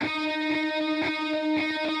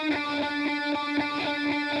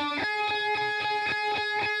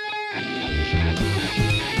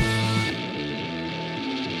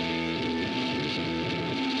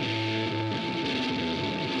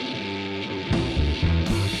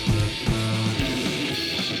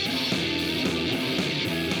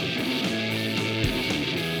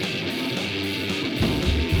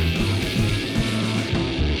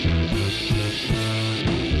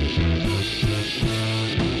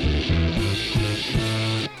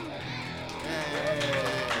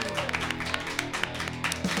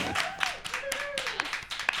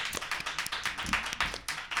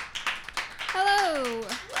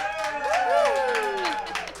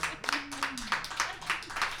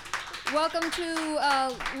Welcome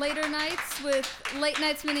to Later Nights with Late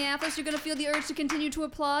Nights Minneapolis. You're going to feel the urge to continue to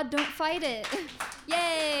applaud. Don't fight it.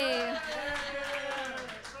 Yay!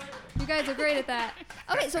 You guys are great at that.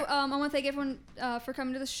 Okay, so I want to thank everyone for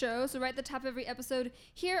coming to the show. So right at the top of every episode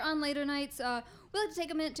here on Later Nights, we like to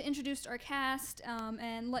take a minute to introduce our cast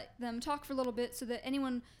and let them talk for a little bit so that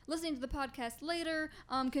anyone listening to the podcast later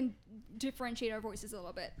can differentiate our voices a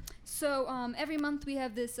little bit. So every month we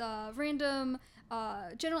have this random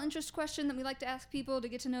general interest question that we like to ask people to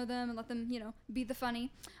get to know them and let them, be the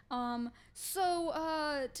funny.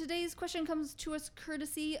 So today's question comes to us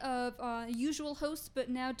courtesy of usual host, but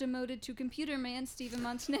now demoted to computer man, Steven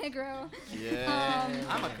Montenegro. Yeah.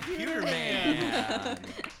 I'm a computer man.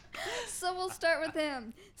 So we'll start with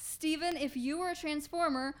him. Steven, if you were a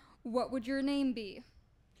Transformer, what would your name be?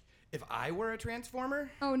 If I were a Transformer?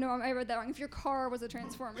 Oh, no, I read that wrong. If your car was a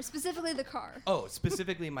Transformer, specifically the car. Oh,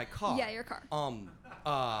 specifically my car. Yeah, your car.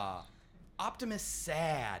 Optimus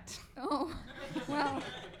Sad. Oh, wow.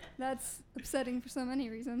 That's upsetting for so many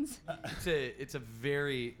reasons. It's a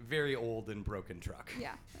very, very old and broken truck.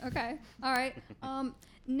 Yeah, okay. All right.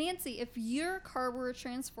 Nancy, if your car were a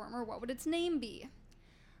Transformer, what would its name be?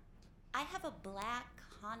 I have a black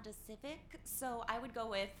Honda Civic, so I would go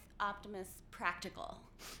with Optimus Practical.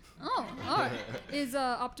 Oh, all right. Is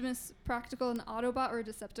Optimus Practical an Autobot or a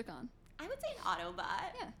Decepticon? I would say an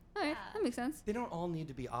Autobot. Yeah, all right. That makes sense. They don't all need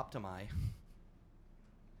to be Optimi.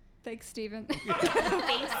 Thanks, Steven.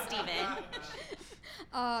 Thanks, Steven.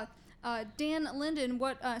 Dan Linden,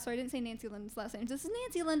 sorry, I didn't say Nancy Linden's last name. This is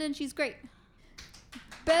Nancy Linden. She's great.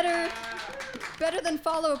 Better than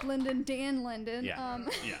follow-up Linden, Dan Linden. Yeah.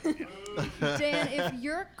 Dan, if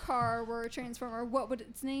your car were a Transformer, what would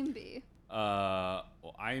its name be?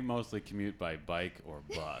 Well, I mostly commute by bike or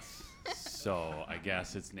bus, so I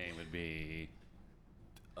guess its name would be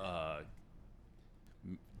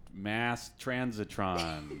Mass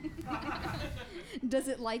Transitron. Does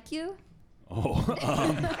it like you? Oh,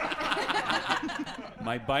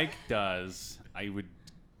 my bike does.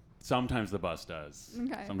 Sometimes the bus does.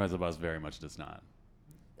 Okay. Sometimes the bus very much does not.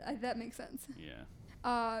 That makes sense.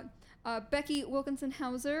 Yeah. Becky Wilkinson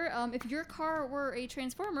Hauser, if your car were a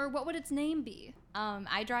Transformer, what would its name be?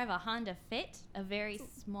 I drive a Honda Fit, a very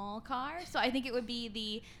small car, so I think it would be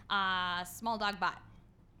the small dog bot.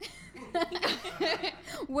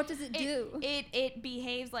 What does it do? It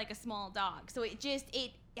behaves like a small dog, so it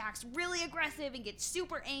acts really aggressive and gets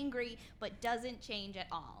super angry, but doesn't change at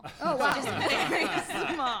all. Oh, wow. Just very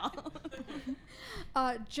small.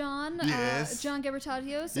 John, Yes. John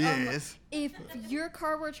Gabertatios, Yes. if your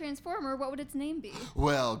car were a Transformer, what would its name be?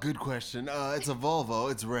 Well, good question. It's a Volvo.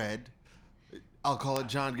 It's red. I'll call it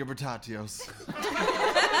John Gilbertatios.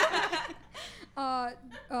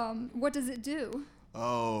 What does it do?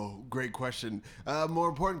 Oh, great question. More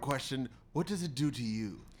important question, what does it do to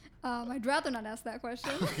you? I'd rather not ask that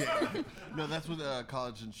question. Okay. No, that's what a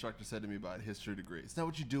college instructor said to me about a history degree. It's not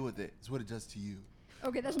what you do with it, it's what it does to you.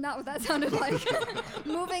 Okay, that's not what that sounded like.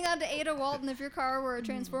 Moving on to Ada Walton, if your car were a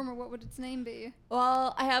Transformer, what would its name be?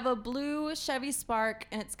 Well, I have a blue Chevy Spark,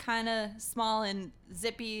 and it's kind of small and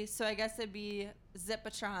zippy, so I guess it'd be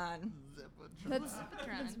Zipatron. That's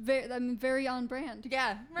very on brand.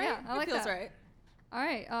 Yeah, right? Yeah, I like it feels that. right. All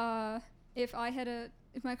right. If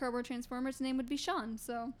my car were a Transformer, its name would be Sean.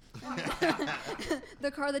 So,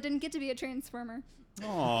 the car that didn't get to be a Transformer.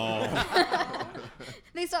 Oh.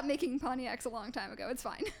 They stopped making Pontiacs a long time ago. It's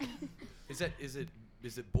fine. Is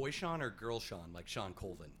it boy Sean or girl Sean, like Sean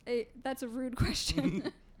Colvin? That's a rude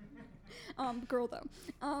question. Girl though.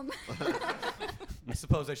 I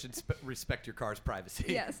suppose I should respect your car's privacy.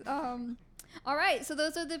 Yes. All right, so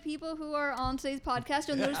those are the people who are on today's podcast.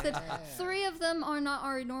 You'll notice that 3 of them are not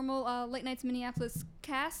our normal Late Nights Minneapolis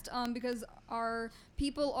cast because our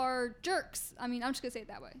people are jerks. I mean, I'm just going to say it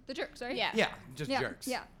that way. The jerks, right? Yeah. Yeah, just jerks.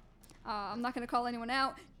 Yeah. I'm not going to call anyone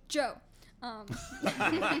out. Joe. All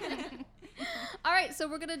right, so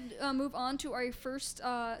we're going to move on to our first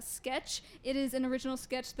sketch. It is an original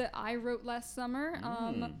sketch that I wrote last summer.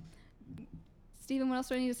 Steven, what else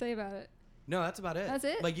do I need to say about it? No, that's about it. That's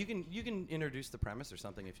it? Like you can introduce the premise or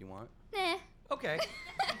something if you want. Nah. Okay.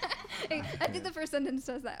 Hey, I think the first sentence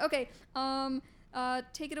does that. Okay.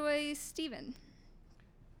 Take it away, Steven.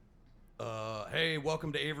 Hey,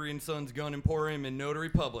 welcome to Avery & Sons Gun Emporium in Notary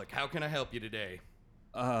Public. How can I help you today?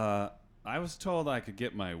 I was told I could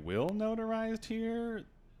get my will notarized here.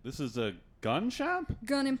 This is a gun shop?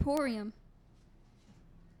 Gun Emporium.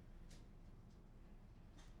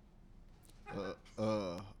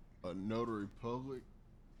 A notary public?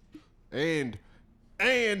 And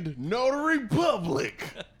notary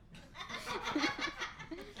public!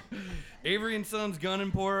 Avery and Sons Gun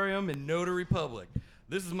Emporium in Notary Public.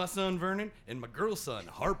 This is my son Vernon and my girl son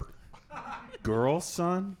Harper. Girl,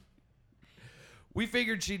 son? We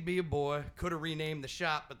figured she'd be a boy. Could have renamed the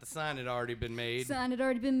shop, but the sign had already been made. Sign had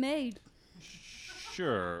already been made.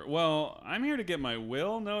 Sure. Well, I'm here to get my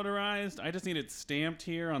will notarized. I just need it stamped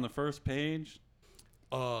here on the first page.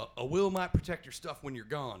 A will might protect your stuff when you're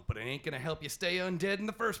gone, but it ain't gonna help you stay undead in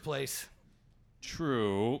the first place.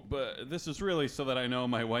 True, but this is really so that I know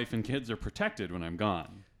my wife and kids are protected when I'm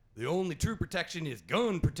gone. The only true protection is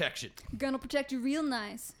gun protection. Gonna protect you real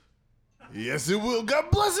nice. Yes, it will.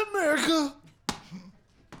 God bless America.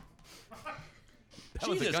 That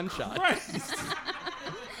was a gunshot. Christ.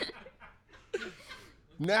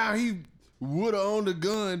 Now he would have owned a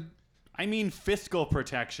gun. I mean fiscal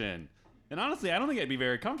protection. And honestly, I don't think I'd be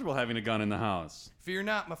very comfortable having a gun in the house. Fear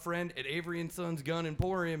not, my friend. At Avery and Sons Gun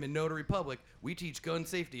Emporium in Notary Public, we teach gun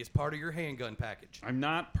safety as part of your handgun package. I'm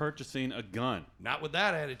not purchasing a gun. Not with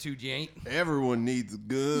that attitude, you ain't. Everyone needs a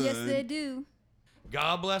gun. Yes, they do.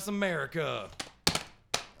 God bless America.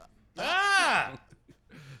 Ah!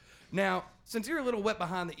 Now, since you're a little wet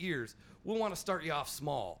behind the ears, we'll want to start you off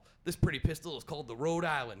small. This pretty pistol is called the Rhode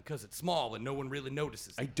Island because it's small and no one really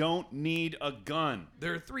notices. I don't need a gun.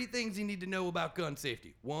 There are 3 things you need to know about gun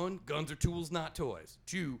safety. 1, guns are tools, not toys.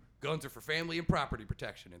 2, guns are for family and property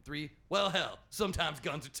protection. And 3, well, hell, sometimes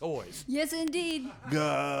guns are toys. Yes, indeed.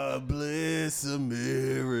 God bless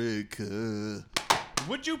America.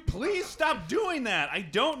 Would you please stop doing that? I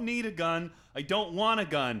don't need a gun. I don't want a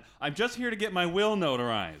gun. I'm just here to get my will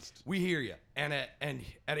notarized. We hear you. And at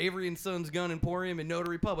Avery and Sons Gun Emporium in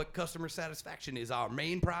Notary Public, customer satisfaction is our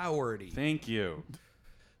main priority. Thank you.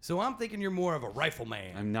 So I'm thinking you're more of a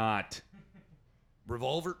rifleman. I'm not.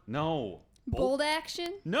 Revolver, No. Bold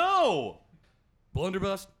action. No!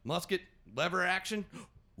 blunderbuss, musket, lever action.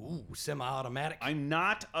 Ooh, semi-automatic. I'm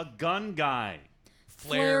not a gun guy.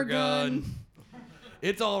 Flare Flare gun.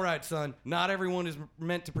 It's all right, son. Not everyone is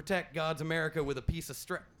meant to protect God's America with a piece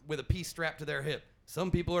strapped to their hip. Some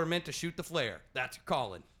people are meant to shoot the flare. That's your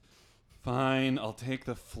calling. Fine, I'll take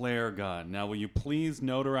the flare gun. Now, will you please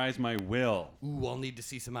notarize my will? Ooh, I'll need to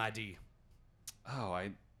see some ID. Oh,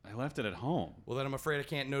 I left it at home. Well, then I'm afraid I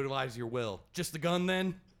can't notarize your will. Just the gun,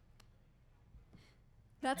 then?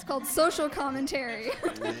 That's called social commentary.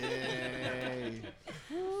 Yay.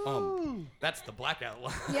 That's the blackout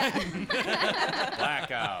line. Yeah.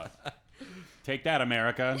 Blackout. Take that,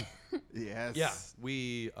 America. Yes. Yeah,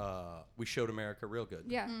 we showed America real good.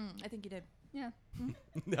 Yeah. I think you did. Yeah.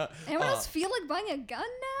 Anyone else feel like buying a gun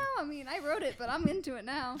now? I mean, I wrote it, but I'm into it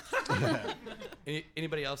now.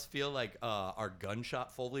 Anybody else feel like our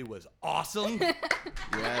gunshot Foley was awesome? Yes.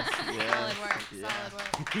 Yes. Solid work. Yeah. Solid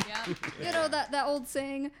work. Yeah. You know that old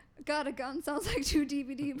saying, "Got a gun" sounds like 2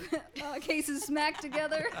 DVD cases smacked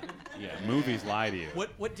together. Yeah, movies lie to you.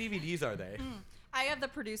 What DVDs are they? I have the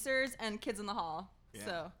producers and Kids in the Hall. Yeah.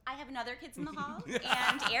 So I have another Kids in the Hall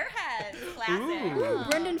and Airheads classic. Ooh,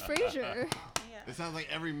 Brendan Fraser. It sounds like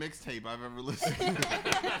every mixtape I've ever listened to.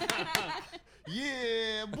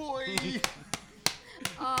 Yeah, boy.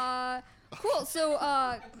 Cool. So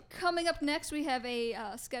coming up next, we have a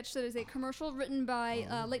sketch that is a commercial written by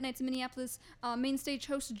Late Nights in Minneapolis main stage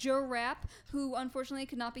host Joe Rapp, who unfortunately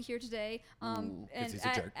could not be here today. And he's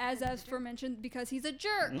a jerk. as aforementioned, because he's a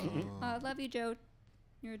jerk. Love you, Joe.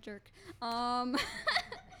 You're a jerk.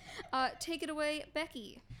 Take it away,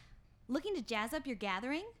 Becky. Looking to jazz up your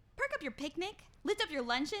gathering? Perk up your picnic? Lift up your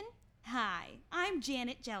luncheon? Hi, I'm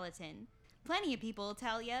Janet Gelatin. Plenty of people will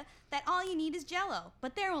tell you that all you need is Jell-O,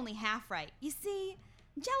 but they're only half right. You see,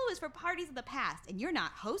 Jell-O is for parties of the past, and you're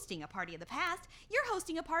not hosting a party of the past, you're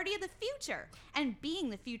hosting a party of the future. And being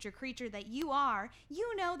the future creature that you are,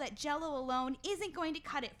 you know that Jell-O alone isn't going to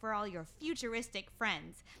cut it for all your futuristic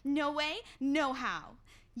friends. No way, no how.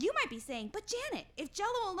 You might be saying, but Janet, if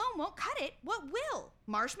Jell-O alone won't cut it, what will?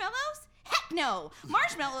 Marshmallows? Heck no!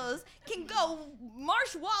 Marshmallows can go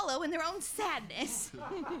marsh-wallow in their own sadness.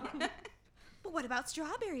 But what about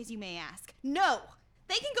strawberries, you may ask? No!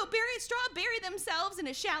 They can go bury themselves in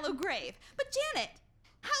a shallow grave. But Janet,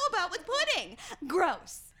 how about with pudding?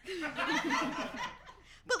 Gross.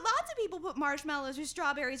 But lots of people put marshmallows or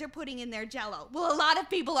strawberries or pudding in their Jell-O. Well, a lot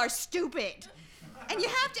of people are stupid. And you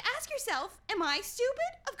have to ask yourself, am I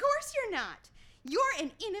stupid? Of course you're not. You're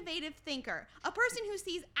an innovative thinker, a person who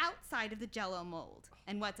sees outside of the Jell-O mold.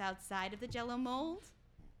 And what's outside of the Jell-O mold?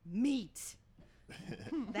 Meat.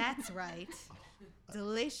 That's right.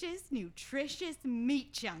 Delicious, nutritious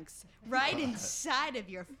meat chunks right inside of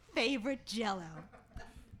your favorite Jell-O.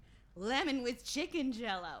 Lemon with chicken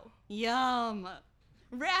Jell-O. Yum.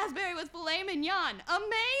 Raspberry with filet mignon.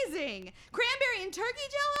 Amazing. Cranberry and turkey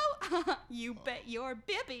jello? You bet your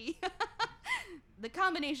bibby. The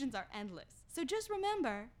combinations are endless. So just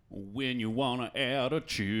remember, When you wanna add a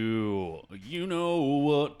chew, you know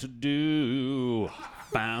what to do.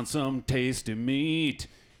 Found some tasty meat,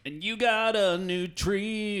 and you got a new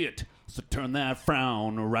treat. So turn that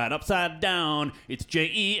frown right upside down. It's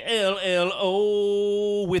JELLO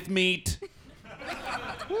with meat.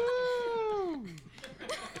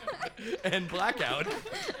 And blackout.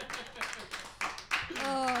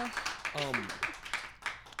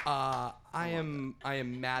 I am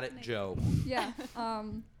mad at Joe. Yeah.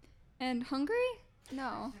 And hungry?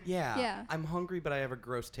 No. Yeah. Yeah. I'm hungry, but I have a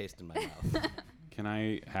gross taste in my mouth. Can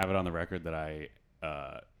I have it on the record that I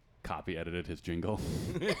copy edited his jingle?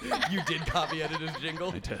 You did copy edit his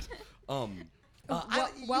jingle? I did.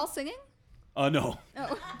 While singing? No.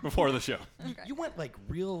 Oh. Before the show. You went like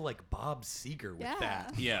real like Bob Seger with Yeah.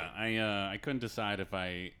 that. Yeah, I couldn't decide if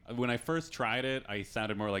when I first tried it, I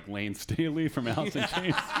sounded more like Lane Staley from Alice in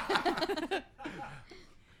Chains. I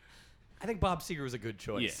think Bob Seger was a good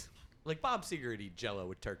choice. Yeah. Like Bob Seger would eat Jello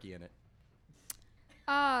with turkey in it.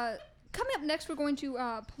 Coming up next, we're going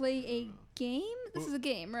to play a game. This is a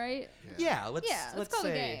game, right? Yeah, let's call it a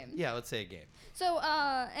say game. Yeah, let's say a game. So,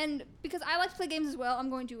 and because I like to play games as well, I'm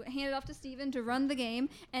going to hand it off to Steven to run the game,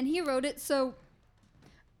 and he wrote it, so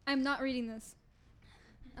I'm not reading this.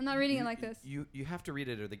 I'm not reading it like this. You have to read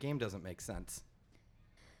it or the game doesn't make sense.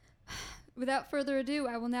 Without further ado,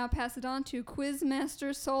 I will now pass it on to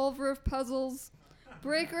Quizmaster, solver of puzzles,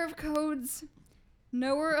 breaker of codes,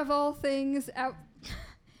 knower of all things,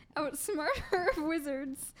 outsmarter of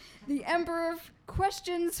wizards, the emperor of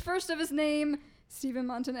questions, first of his name, Steven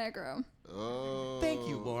Montenegro. Oh. Thank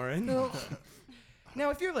you, Lauren. Oh.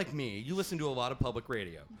 Now, if you're like me, you listen to a lot of public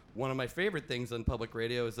radio. One of my favorite things on public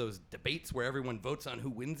radio is those debates where everyone votes on who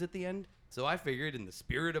wins at the end. So I figured, in the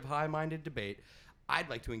spirit of high-minded debate, I'd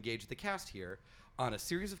like to engage the cast here on a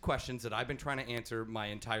series of questions that I've been trying to answer my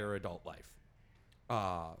entire adult life.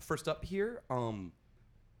 First up here,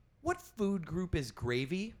 what food group is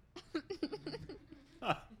gravy?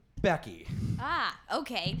 Becky.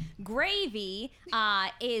 Okay. Gravy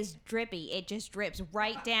is drippy. It just drips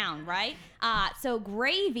right down, right? So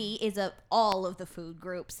gravy is of all of the food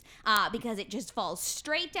groups because it just falls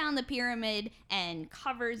straight down the pyramid and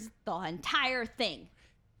covers the entire thing.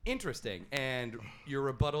 Interesting. And your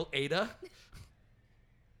rebuttal, Ada?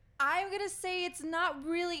 I'm going to say it's not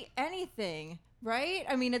really anything, right?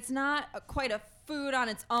 I mean, it's not quite a food on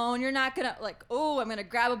its own. You're not going to like, oh, I'm going to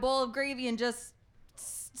grab a bowl of gravy and just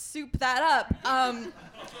soup that up.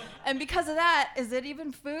 And because of that, is it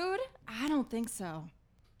even food? I don't think so.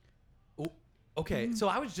 Oh, okay, so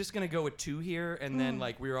I was just going to go with 2 here, and then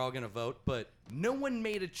like we were all going to vote, but no one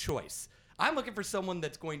made a choice. I'm looking for someone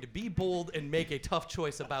that's going to be bold and make a tough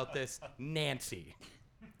choice about this. Nancy.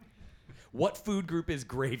 What food group is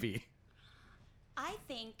gravy? I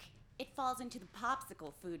think it falls into the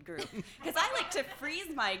popsicle food group because I like to freeze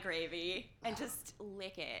my gravy and just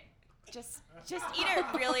lick it. Just eat it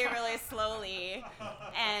really, really slowly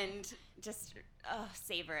and just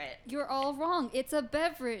savor it. You're all wrong. It's a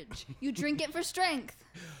beverage. You drink it for strength.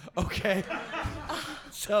 Okay.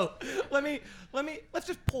 So let's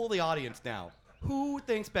just poll the audience now. Who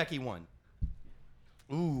thinks Becky won?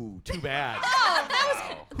 Ooh, too bad. Oh,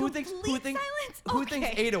 that was Who thinks silence? Who thinks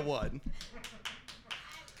Okay. Ada won?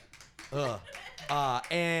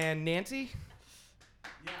 And Nancy?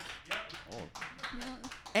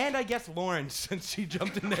 And I guess Lauren, since she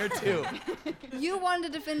jumped in there too. You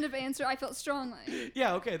wanted a definitive answer. I felt strongly.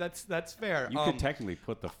 Yeah, okay, that's fair. You could technically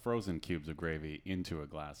put the frozen cubes of gravy into a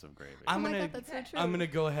glass of gravy. Oh my God, that's so true. I'm gonna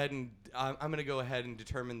go ahead and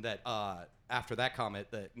determine that after that comment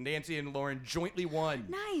that Nancy and Lauren jointly won.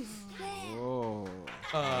 Nice. Oh.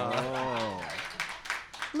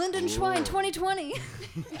 Lyndon Schwein 2020.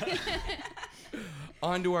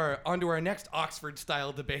 On to our next Oxford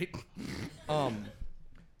style debate.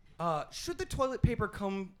 Should the toilet paper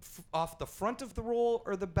come off the front of the roll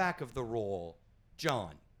or the back of the roll?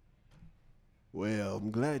 John. Well,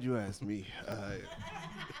 I'm glad you asked me.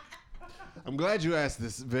 I'm glad you asked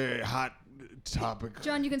this very hot topic.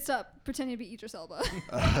 John, you can stop pretending to be Idris Elba.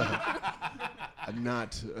 I'm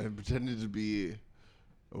not. I'm pretending to be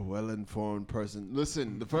a well-informed person.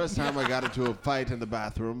 Listen, the first time I got into a fight in the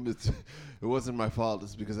bathroom, it wasn't my fault.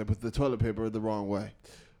 It's because I put the toilet paper the wrong way.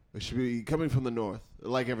 It should be coming from the north,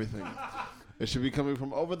 like everything. It should be coming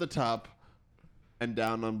from over the top and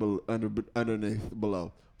down underneath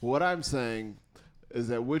below. What I'm saying is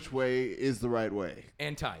that which way is the right way?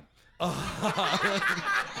 And time.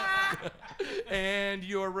 And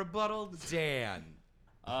your rebuttal, Dan.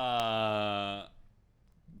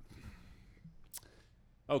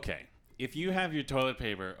 Okay. If you have your toilet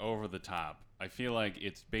paper over the top, I feel like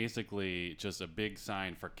it's basically just a big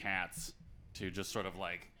sign for cats to just sort of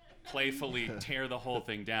like playfully tear the whole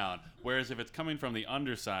thing down. Whereas if it's coming from the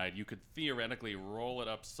underside, you could theoretically roll it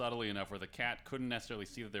up subtly enough where the cat couldn't necessarily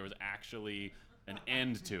see that there was actually an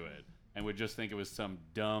end to it and would just think it was some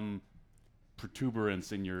dumb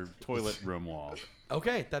protuberance in your toilet room wall.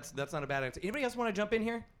 Okay, that's not a bad answer. Anybody else want to jump in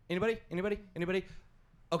here? Anybody?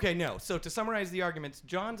 Okay, no. So to summarize the arguments,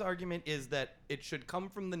 John's argument is that it should come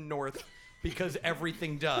from the north because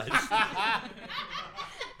everything does.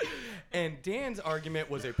 And Dan's argument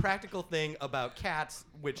was a practical thing about cats,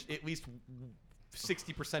 which at least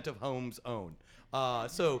 60% of homes own.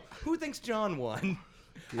 So who thinks John won?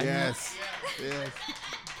 Yes. Yes.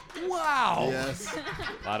 Wow. Yes.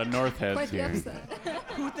 A lot of north heads Quite the here. upset.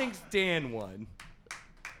 Who thinks Dan won?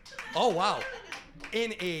 Oh wow!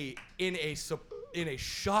 In a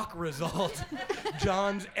shock result,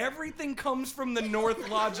 John's everything comes from the north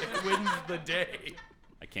logic wins the day.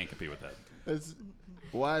 I can't compete with that. It's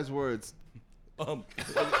wise words. If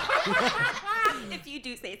you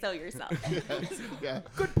do say so yourself. Yeah.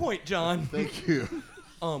 Good point, John. Thank you.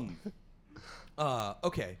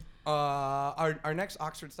 Okay. Our next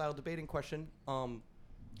Oxford-style debating question. You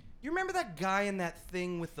remember that guy in that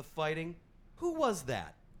thing with the fighting? Who was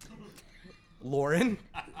that? Lauren.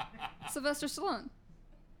 Sylvester Stallone.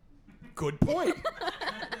 Good point.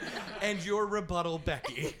 And your rebuttal,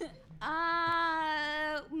 Becky.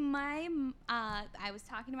 I was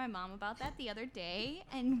talking to my mom about that the other day,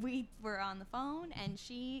 and we were on the phone, and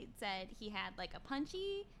she said he had like a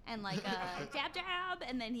punchy and like a jab,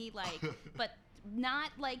 and then he like, but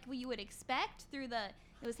not like what you would expect it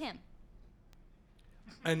was him.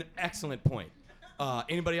 An excellent point.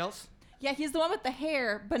 Anybody else? Yeah, he's the one with the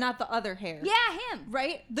hair, but not the other hair. Yeah, him.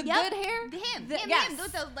 Right? The Yep. good hair? Him. Yes. Him.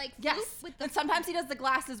 With the like Yes. floop with the And sometimes he does the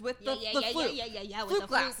glasses with the flute. Yeah. Flute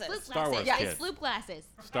glasses. Flute Star Wars glasses. kid. It's flute glasses.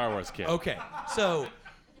 Star Wars kid. Okay, so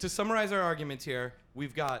to summarize our arguments here,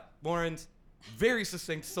 we've got Lauren's very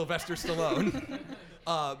succinct Sylvester Stallone,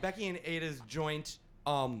 Becky and Ada's joint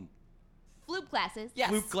Flute glasses. Yes.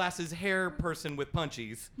 flute glasses hair person with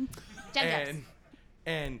punchies, Jab.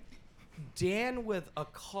 and Dan with a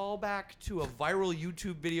callback to a viral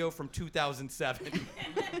YouTube video from 2007.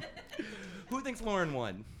 Who thinks Lauren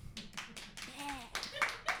won?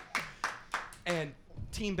 And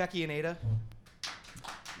Team Becky and Ada.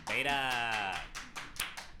 Beta.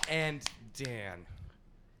 And Dan.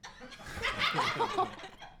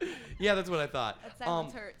 Yeah, that's what I thought. That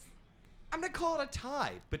silence hurts. I'm gonna call it a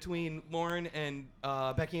tie between Lauren and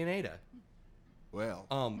Becky and Ada. Well.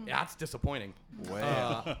 That's disappointing.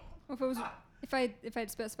 Well. If I'd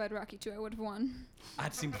specified Rocky 2, I would have won.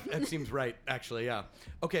 That seems right, actually. Yeah.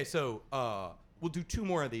 Okay, so we'll do two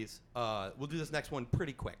more of these. We'll do this next one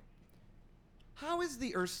pretty quick. How is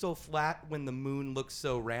the Earth so flat when the moon looks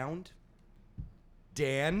so round?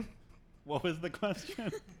 Dan. What was the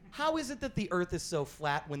question? How is it that the Earth is so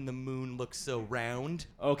flat when the moon looks so round?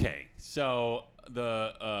 Okay, so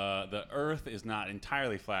the Earth is not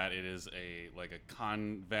entirely flat. It is a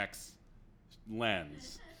convex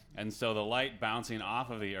lens, and so the light bouncing off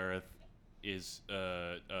of the Earth is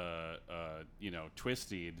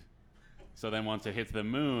twisted. So then once it hits the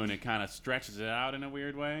moon, it kind of stretches it out in a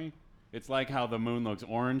weird way. It's like how the moon looks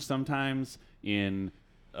orange sometimes in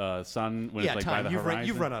sun when it's like by the horizon.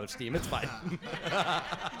 You've run out of steam. It's fine.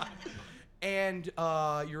 And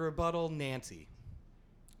your rebuttal, Nancy.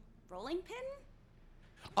 Rolling pin?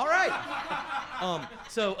 All right.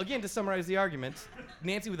 So again, to summarize the arguments,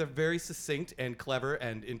 Nancy with a very succinct and clever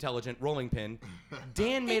and intelligent rolling pin.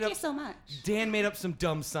 Dan made Thank up. you so much. Dan made up some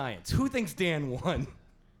dumb science. Who thinks Dan won?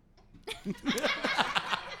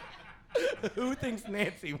 Who thinks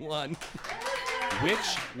Nancy won?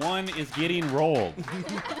 Which one is getting rolled?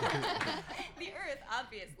 The Earth,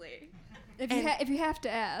 obviously. If you have to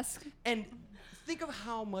ask. And think of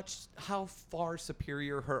how far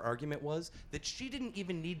superior her argument was that she didn't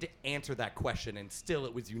even need to answer that question, and still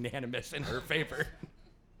it was unanimous in her favor.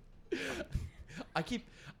 I keep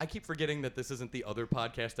forgetting that this isn't the other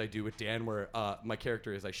podcast I do with Dan, where my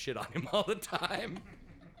character is I shit on him all the time.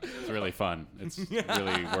 It's really fun. It's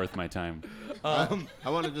really worth my time. I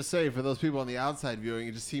wanted to say, for those people on the outside viewing,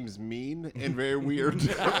 it just seems mean and very weird.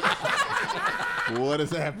 What is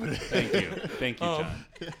happening? Thank you, John.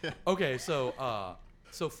 Okay, so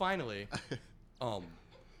finally,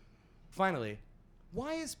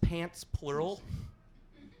 why is pants plural?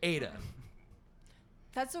 Ada.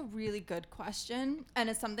 That's a really good question, and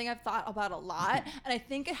it's something I've thought about a lot. And I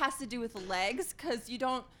think it has to do with legs, because you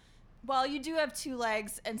don't Well, you do have 2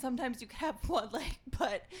 legs, and sometimes you can have 1 leg,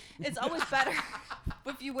 but it's always better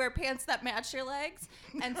if you wear pants that match your legs.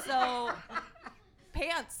 And so,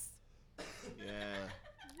 pants. Yeah.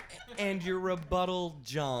 And your rebuttal,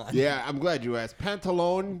 John. Yeah, I'm glad you asked.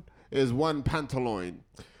 Pantalone is 1 pantaloon.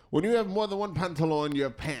 When you have more than 1 pantaloon, you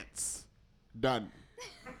have pants. Done.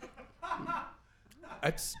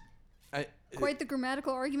 Quite the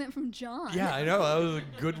grammatical argument from John. Yeah, I know. That was a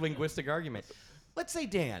good linguistic argument. Let's say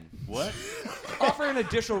Dan. What? Offer an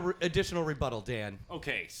additional rebuttal, Dan.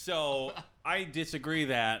 Okay, so I disagree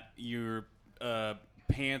that your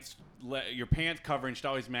pants covering should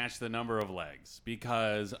always match the number of legs,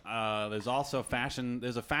 because there's also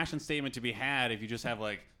there's a fashion statement to be had if you just have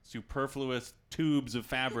like superfluous tubes of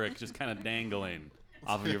fabric just kind of dangling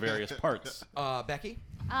off of your various parts. Becky?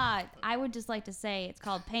 I would just like to say it's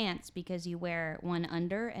called pants because you wear one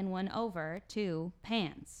under and one over 2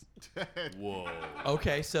 pants. Whoa.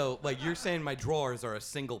 Okay, so like you're saying my drawers are a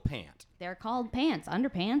single pant. They're called pants,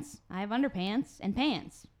 underpants. I have underpants and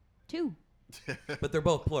pants, 2. But they're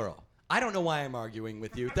both plural. I don't know why I'm arguing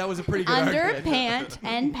with you. That was a pretty good argument. Underpant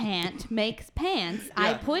and pant makes pants.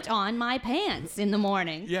 I put on my pants in the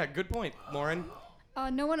morning. Yeah, good point, Lauren.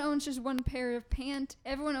 No one owns just 1 pair of pants.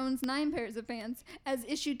 Everyone owns 9 pairs of pants, as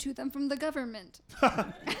issued to them from the government.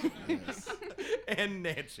 Yes. And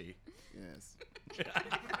Nancy. Yes.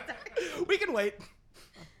 We can wait.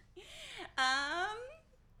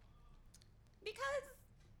 Because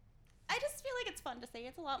I just feel like it's fun to say.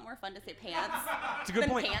 It's a lot more fun to say pants It's a good than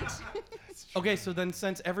point. pant. Okay, so then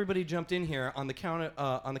since everybody jumped in here on the count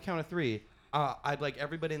of 3, I'd like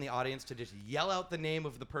everybody in the audience to just yell out the name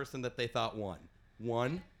of the person that they thought won.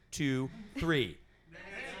 1, 2, 3.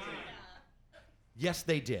 Yes,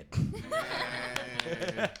 they did.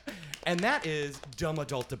 And that is Dumb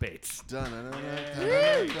Adult Debates. All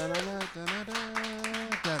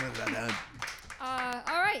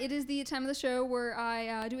right, it is the time of the show where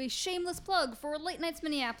I do a shameless plug for Late Nights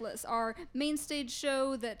Minneapolis, our main stage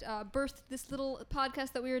show that birthed this little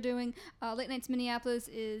podcast that we are doing. Late Nights Minneapolis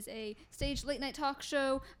is a stage late night talk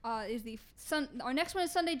show. Our next one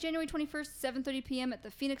is Sunday, January 21st, 7:30 p.m. at the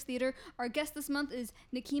Phoenix Theater. Our guest this month is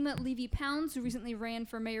Nikema Levy-Pounds, who recently ran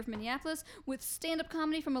for mayor of Minneapolis, with stand-up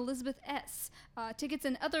comedy from Elizabeth S. Tickets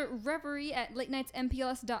and other revelry at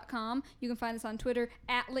latenightsmpls.com. You can find us on Twitter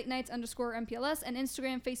at latenights_MPLS and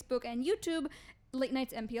Instagram, Facebook, and YouTube. Late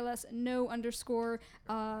Nights MPLS, no underscore.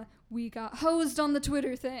 We got hosed on the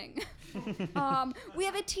Twitter thing. We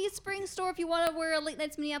have a Teespring store if you want to wear a Late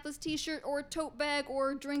Nights Minneapolis t-shirt or tote bag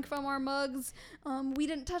or drink from our mugs. We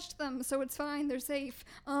didn't touch them, so it's fine. They're safe.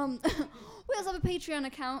 We also have a Patreon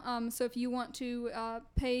account, so if you want to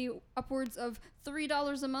pay upwards of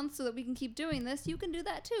 $3 a month so that we can keep doing this, you can do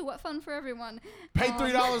that too. What fun for everyone. Pay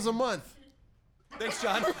 $3 a month. Thanks,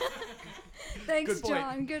 John. Thanks, Good point.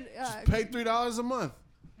 John. Good. Pay $3 a month.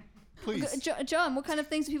 Please. John, what kind of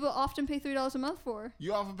things do people often pay $3 a month for?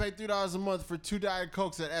 You often pay $3 a month for 2 Diet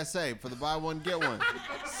Cokes at SA for the buy one, get one.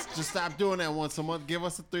 Just stop doing that once a month. Give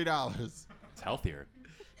us the $3. It's healthier.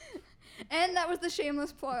 And that was the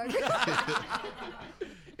shameless plug.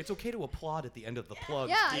 It's okay to applaud at the end of the plug.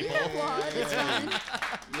 Yeah, you people. can applaud. It's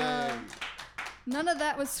fine. None of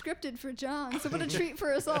that was scripted for John, so what a treat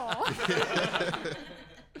for us all.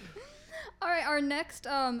 All right, our next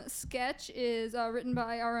sketch is written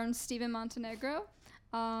by our own Steven Montenegro.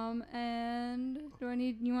 And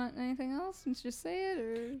you want anything else? Let's just say it,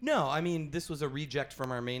 or? No, I mean, this was a reject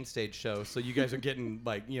from our main stage show, so you guys are getting,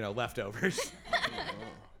 leftovers.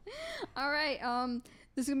 All right,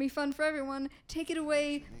 this is going to be fun for everyone. Take it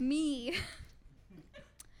away, me.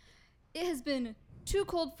 It has been too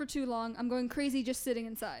cold for too long. I'm going crazy just sitting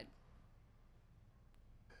inside.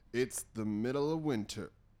 It's the middle of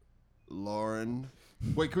winter. Lauren.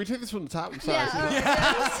 Wait, can we take this from the top? I'm sorry.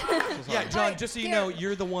 Yeah, John, just so you know,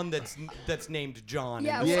 you're the one that's named John.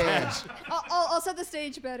 Yeah, in this Yeah. sketch. I'll set the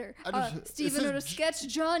stage better. it Steven says wrote a sketch.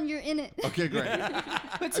 John, you're in it. Okay, great.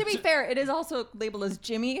 But to be fair, it is also labeled as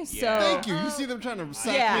Jimmy, so. Thank you. You see them trying to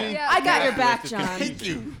sack me? Yeah. I got your back, John. Thank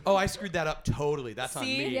you. Oh, I screwed that up totally. That's on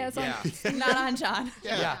See? me. Yeah, it's on- Not on John.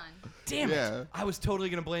 Yeah. Damn Yeah. it. I was totally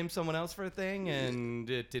going to blame someone else for a thing, and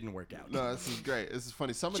it didn't work out. No, this is great. This is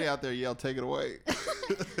funny. Somebody out there yelled, "Take it away."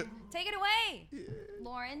 Take it away,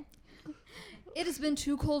 Lauren. It has been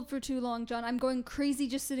too cold for too long, John. I'm going crazy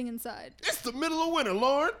just sitting inside. It's the middle of winter,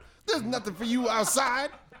 Lauren. There's nothing for you outside.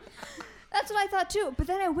 That's what I thought too. But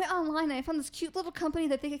then I went online and I found this cute little company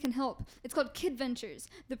that I think it can help. It's called Kid Ventures,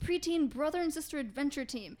 the preteen brother and sister adventure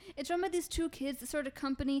team. It's run by these two kids that started a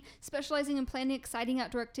company specializing in planning exciting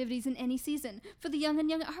outdoor activities in any season for the young and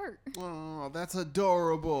young at heart. Oh, that's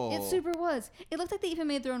adorable. It super was. It looked like they even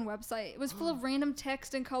made their own website. It was full of random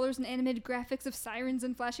text and colors and animated graphics of sirens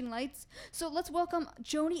and flashing lights. So let's welcome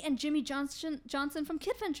Joni and Jimmy Johnson from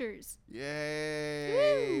Kid Ventures.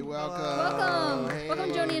 Yay! Woo. Welcome. Welcome. Hey.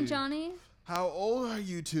 Welcome, Joni and Johnny. How old are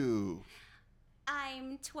you two?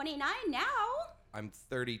 I'm 29 now. I'm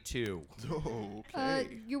 32. Oh,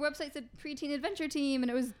 okay. Your website said preteen adventure team,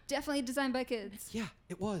 and it was definitely designed by kids. Yeah,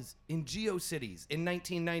 it was. In GeoCities in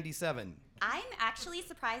 1997. I'm actually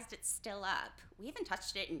surprised it's still up. We haven't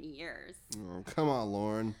touched it in years. Oh, come on,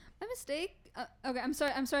 Lauren. My mistake. Okay, I'm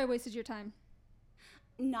sorry. I'm sorry I wasted your time.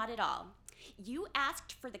 Not at all. You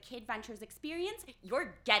asked for the Kid Ventures experience.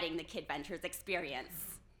 You're getting the Kid Ventures experience.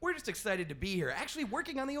 We're just excited to be here, actually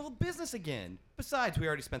working on the old business again. Besides, we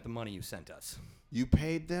already spent the money you sent us. You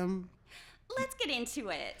paid them? Let's get into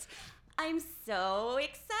it. I'm so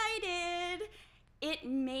excited. It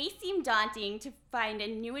may seem daunting to find a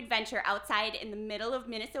new adventure outside in the middle of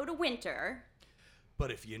Minnesota winter. But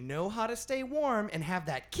if you know how to stay warm and have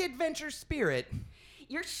that Kid Venture spirit,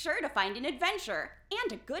 You're sure to find an adventure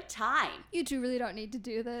and a good time. You two really don't need to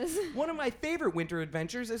do this. one of my favorite winter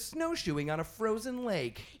adventures is snowshoeing on a frozen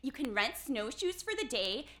lake. You can rent snowshoes for the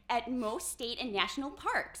day at most state and national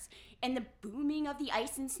parks, and the booming of the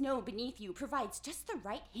ice and snow beneath you provides just the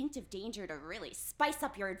right hint of danger to really spice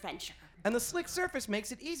up your adventure. And the slick surface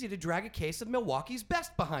makes it easy to drag a case of Milwaukee's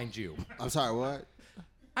Best behind you. I'm sorry, what?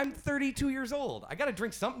 I'm 32 years old. I gotta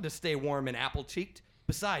drink something to stay warm and apple-cheeked.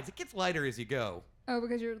 Besides, it gets lighter as you go. Oh,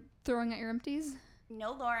 because you're throwing out your empties?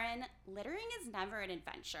 No, Lauren, littering is never an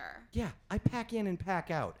adventure. Yeah, I pack in and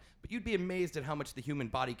pack out, but you'd be amazed at how much the human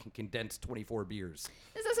body can condense 24 beers.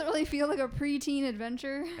 This doesn't really feel like a preteen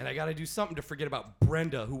adventure. And I gotta do something to forget about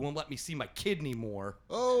Brenda, who won't let me see my kid anymore.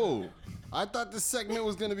 Oh, I thought this segment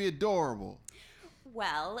was going to be adorable.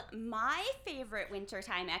 Well, my favorite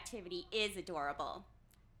wintertime activity is adorable.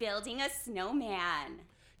 Building a snowman.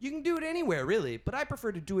 You can do it anywhere, really, but I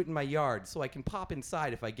prefer to do it in my yard so I can pop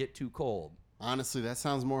inside if I get too cold. Honestly, that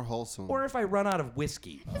sounds more wholesome. Or if I run out of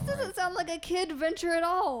whiskey. This doesn't sound like a kid venture at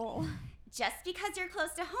all. Just because you're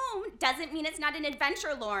close to home doesn't mean it's not an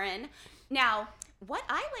adventure, Lauren. Now, what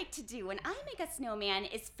I like to do when I make a snowman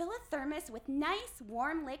is fill a thermos with nice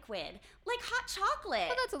warm liquid, like hot chocolate.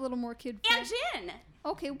 Well, that's a little more kid And gin.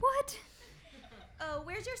 Okay, what? Oh,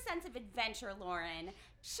 where's your sense of adventure, Lauren?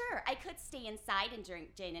 Sure, I could stay inside and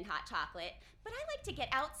drink gin and hot chocolate, but I like to get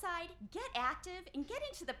outside, get active, and get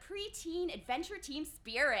into the preteen adventure team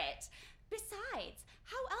spirit. Besides,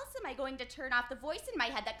 how else am I going to turn off the voice in my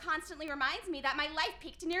head that constantly reminds me that my life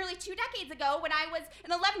peaked nearly 2 decades ago when I was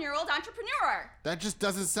an 11-year-old entrepreneur? That just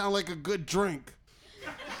doesn't sound like a good drink.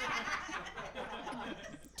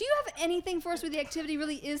 Do you have anything for us where the activity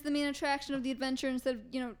really is the main attraction of the adventure instead of,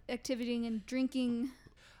 activitying and drinking?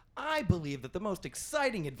 I believe that the most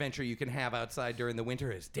exciting adventure you can have outside during the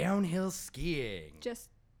winter is downhill skiing. Just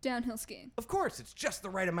downhill skiing. Of course, it's just the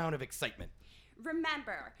right amount of excitement.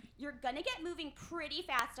 Remember, you're gonna get moving pretty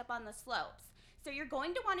fast up on the slopes. So you're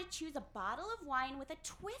going to want to choose a bottle of wine with a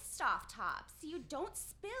twist off top so you don't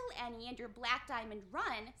spill any and your Black Diamond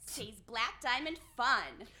run stays Black Diamond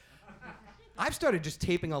fun. I've started just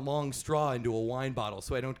taping a long straw into a wine bottle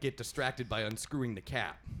so I don't get distracted by unscrewing the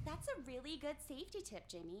cap. That's a really good safety tip,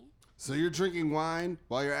 Jimmy. So you're drinking wine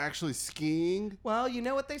while you're actually skiing? Well, you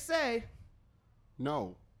know what they say.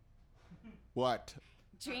 No. What?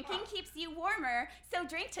 Drinking keeps you warmer, so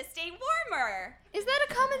drink to stay warmer. Is that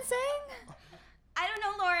a common saying? I don't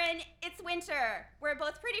know, Lauren. It's winter. We're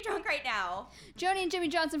both pretty drunk right now. Joni and Jimmy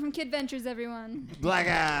Johnson from Kid Ventures, everyone.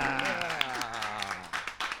 Blackout!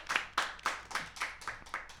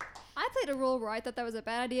 I played a role where I thought that was a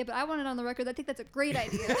bad idea, but I want it on the record. I think that's a great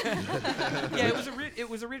idea. Yeah, it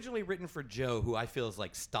was originally written for Joe, who I feel is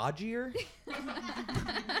like stodgier.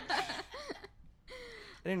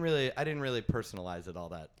 I didn't really personalize it all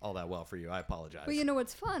that well for you. I apologize. Well, you know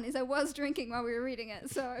what's fun is I was drinking while we were reading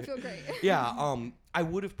it, so I feel great. Yeah, I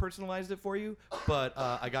would have personalized it for you, but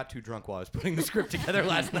I got too drunk while I was putting the script together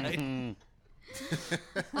last night.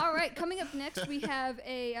 All right, coming up next, we have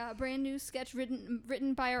a brand new sketch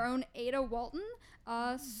written by our own Ada Walton.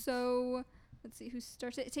 So let's see who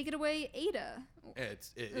starts it. Take it away, Ada.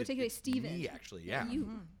 Take it away, Steven. Me, actually, yeah.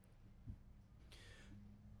 You.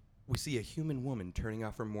 We see a human woman turning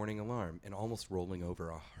off her morning alarm and almost rolling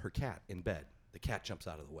over her cat in bed. The cat jumps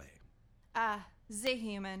out of the way. The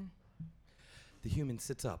human. The human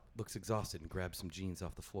sits up, looks exhausted, and grabs some jeans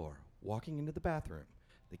off the floor. Walking into the bathroom,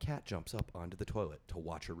 the cat jumps up onto the toilet to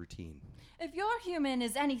watch her routine. If your human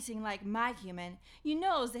is anything like my human, you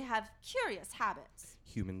know they have curious habits.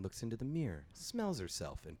 Human looks into the mirror, smells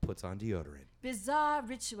herself, and puts on deodorant. Bizarre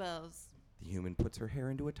rituals. The human puts her hair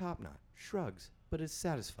into a top knot, shrugs, but is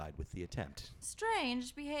satisfied with the attempt.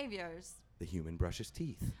 Strange behaviors. The human brushes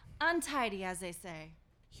teeth. Untidy, as they say.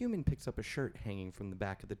 Human picks up a shirt hanging from the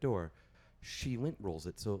back of the door. She lint rolls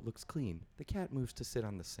it so it looks clean. The cat moves to sit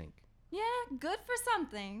on the sink. Yeah, good for some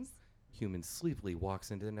things. Human sleepily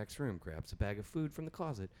walks into the next room, grabs a bag of food from the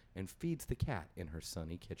closet, and feeds the cat in her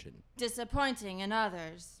sunny kitchen. Disappointing in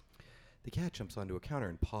others. The cat jumps onto a counter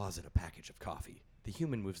and paws at a package of coffee. The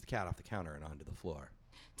human moves the cat off the counter and onto the floor.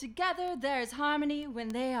 Together there is harmony when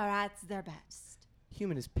they are at their best.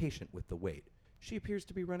 Human is patient with the wait. She appears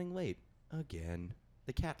to be running late. Again.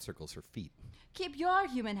 The cat circles her feet. Keep your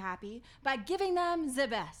human happy by giving them the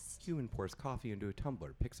best. Human pours coffee into a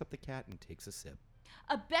tumbler, picks up the cat, and takes a sip.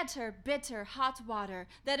 A better, bitter hot water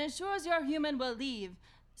that ensures your human will leave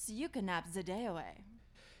so you can nap the day away.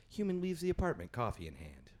 Human leaves the apartment, coffee in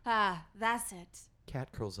hand. Ah, that's it.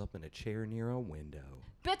 Cat curls up in a chair near a window.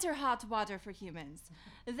 Bitter hot water for humans.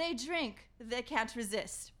 They drink, they can't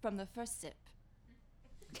resist from the first sip.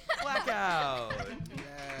 Blackout!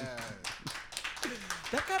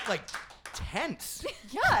 That got like tense.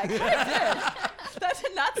 Yeah, it kind of did. That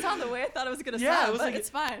did not sound the way I thought it was gonna sound, but it's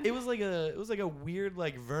fine. It was like a weird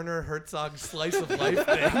like Werner Herzog slice of life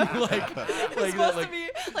thing. like It's supposed to be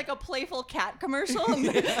like a playful cat commercial, and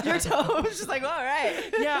your toe was just like, all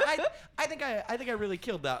right. Yeah, I think I really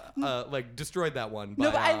killed that. Like destroyed that one.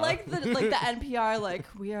 No, but I like the NPR like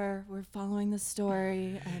we're following the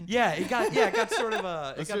story and Yeah, it got sort of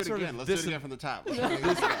Let's do it again. Let's do it again from the top.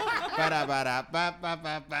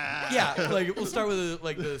 Yeah, like we'll start with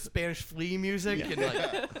like the Spanish flea music and like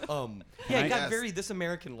it got very This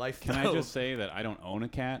American Life. Can I just say that I don't own a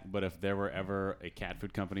cat, but if there were ever a cat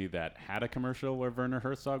food company that had a commercial where Werner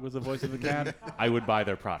Herzog was the voice of the cat, I would buy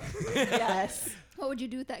their product. yes. What would you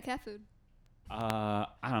do with that cat food? I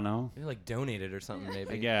don't know. Maybe like donate it or something I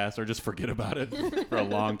maybe. guess, or just forget about it for a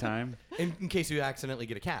long time. In case you accidentally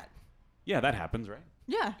get a cat. Yeah, that happens, right?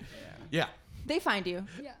 Yeah. Yeah. They find you.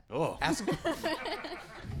 Yeah. Oh, Ask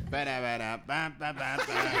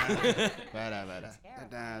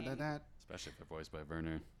especially if they're voiced by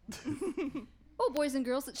Werner. Oh, boys and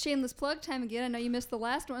girls, it's shameless plug time again. I know you missed the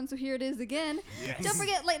last one, so here it is again. Yes. Don't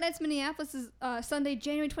forget, Late Nights Minneapolis is Sunday,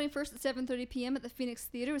 January 21st at 7:30 p.m. at the Phoenix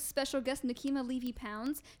Theater with special guest Nakima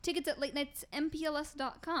Levy-Pounds. Tickets at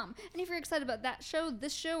latenightsmpls.com. And if you're excited about that show,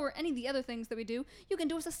 this show, or any of the other things that we do, you can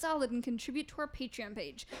do us a solid and contribute to our Patreon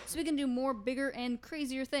page so we can do more, bigger, and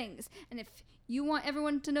crazier things. And if you want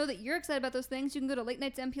everyone to know that you're excited about those things, you can go to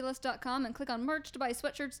latenightsmpls.com and click on merch to buy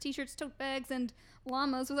sweatshirts, t-shirts, tote bags, and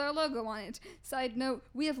llamas with our logo on it. Side note,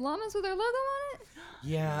 we have llamas with our logo on it?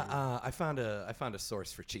 Yeah, I found a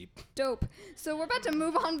source for cheap. Dope. So we're about to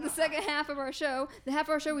move on to the second half of our show. The half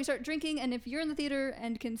of our show we start drinking, and if you're in the theater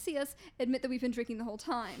and can see us, admit that we've been drinking the whole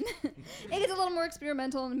time. It gets a little more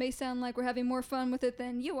experimental and it may sound like we're having more fun with it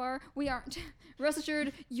than you are. We aren't. Rest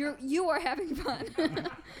assured, you are having fun.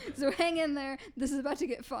 So hang in there. This is about to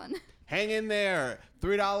get fun. Hang in there.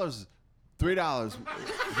 $3.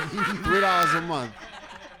 $3 a month.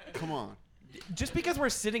 Come on. Just because we're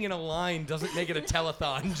sitting in a line doesn't make it a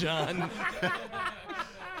telethon, John.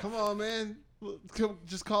 Come on, man.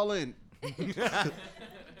 Just call in.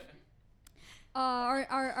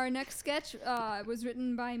 Our next sketch was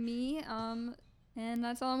written by me, and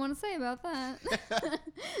that's all I want to say about that.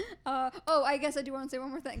 I guess I do want to say one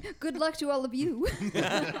more thing. Good luck to all of you.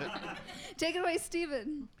 Take it away,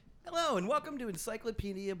 Steven. Hello, and welcome to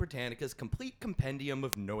Encyclopedia Britannica's complete compendium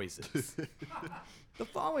of noises. The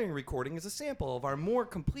following recording is a sample of our more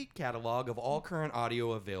complete catalog of all current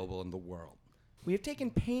audio available in the world. We have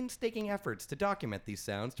taken painstaking efforts to document these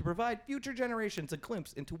sounds to provide future generations a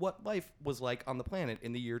glimpse into what life was like on the planet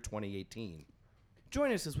in the year 2018.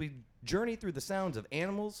 Join us as we journey through the sounds of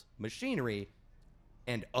animals, machinery,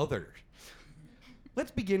 and other.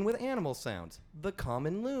 Let's begin with animal sounds. The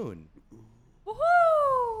common loon. Woohoo!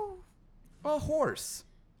 A horse.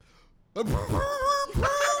 A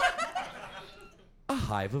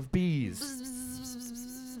hive of bees.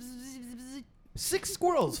 6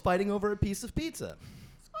 squirrels fighting over a piece of pizza.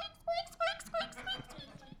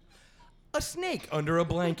 A snake under a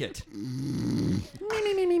blanket.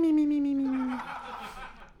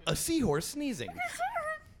 A seahorse sneezing.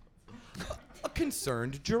 A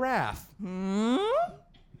concerned giraffe.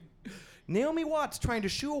 Naomi Watts trying to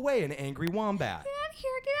shoo away an angry wombat. Get out of here.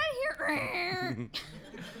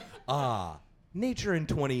 Ah, Nature in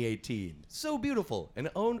 2018. So beautiful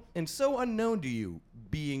and so unknown to you,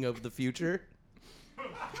 being of the future.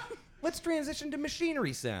 Let's transition to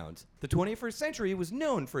machinery sounds. The 21st century was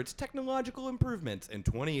known for its technological improvements, and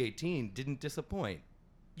 2018 didn't disappoint.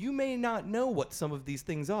 You may not know what some of these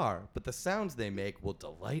things are, but the sounds they make will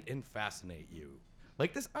delight and fascinate you.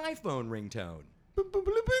 Like this iPhone ringtone.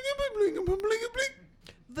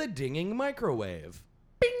 The dinging microwave.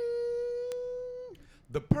 Bing!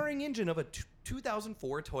 The purring engine of a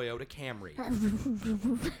 2004 Toyota Camry.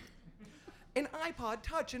 An iPod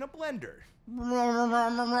Touch in a blender.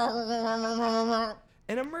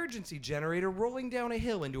 An emergency generator rolling down a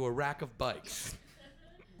hill into a rack of bikes.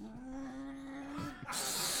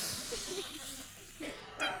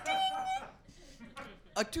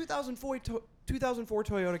 A 2004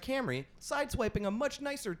 Toyota Camry sideswiping a much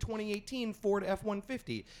nicer 2018 Ford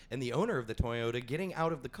F-150, and the owner of the Toyota getting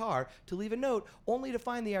out of the car to leave a note, only to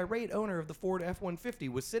find the irate owner of the Ford F-150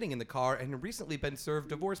 was sitting in the car and had recently been served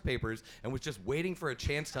divorce papers and was just waiting for a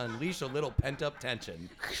chance to unleash a little pent-up tension.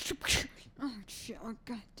 Oh, shit. Oh,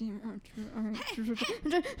 God damn it.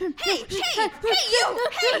 Hey, you!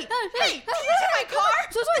 Hey! Did you see my car?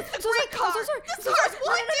 So sorry. It's a great car. So sorry. This car's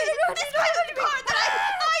what? This is the car that I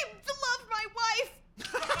love my wife.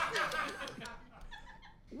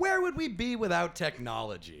 Where would we be without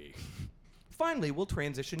technology? Finally, we'll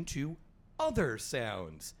transition to other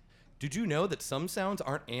sounds. Did you know that some sounds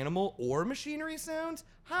aren't animal or machinery sounds?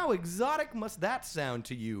 How exotic must that sound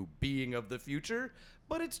to you, being of the future?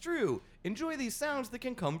 But it's true. Enjoy these sounds that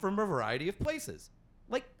can come from a variety of places.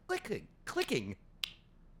 Like clicking,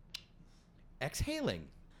 exhaling,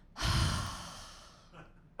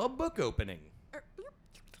 a book opening,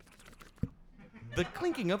 the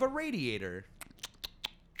clinking of a radiator,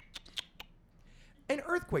 an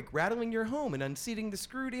earthquake rattling your home and unseating the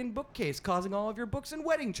screwed-in bookcase, causing all of your books and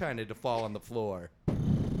wedding china to fall on the floor.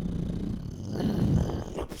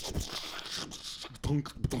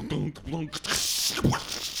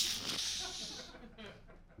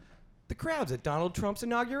 The crowds at Donald Trump's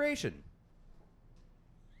inauguration.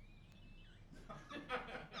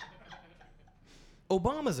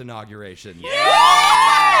 Obama's inauguration. Great, good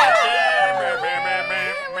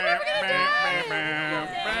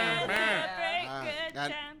and-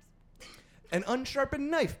 times. An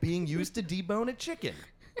unsharpened knife being used to debone a chicken.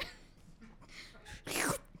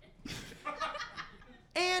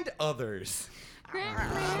 And others.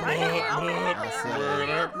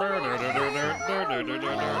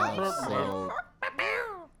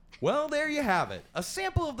 Well, there you have it. A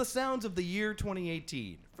sample of the sounds of the year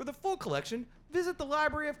 2018. For the full collection, visit the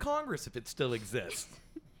Library of Congress if it still exists.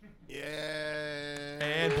 Yeah.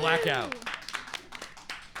 And blackout.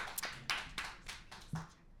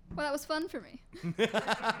 Well, that was fun for me.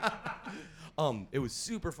 It was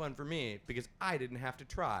super fun for me because I didn't have to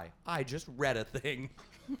try. I just read a thing.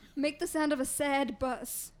 Make the sound of a sad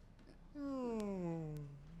bus. You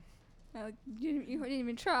didn't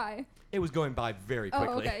even try. It was going by very quickly.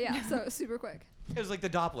 Oh, okay, yeah. So it was super quick. It was like the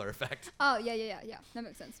Doppler effect. Oh, yeah. That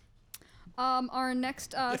makes sense. Our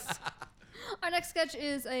next sketch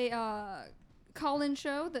is a call-in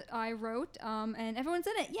show that I wrote, and everyone's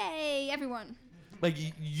in it. Yay, everyone. Like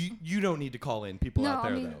you don't need to call in people out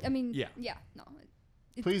there though. I mean, yeah. no.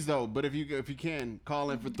 Please though, but if you can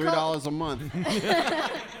call in for $3 a month.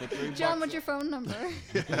 John, what's your phone number?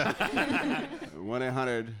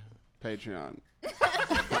 1-800-Patreon.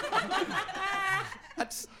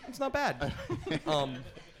 It's not bad.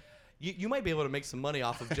 You might be able to make some money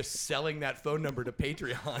off of just selling that phone number to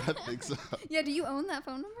Patreon. I think so. Yeah, do you own that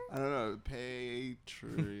phone number? I don't know.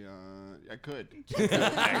 Patreon. I could.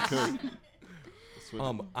 I could.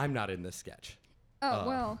 I'm not in this sketch. Oh,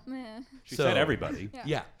 well, man. She said everybody.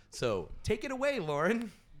 Yeah. So take it away,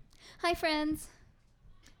 Lauren. Hi, friends.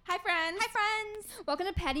 Hi, friends. Hi, friends. Welcome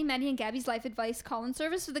to Patty, Maddie, and Gabby's Life Advice Call-in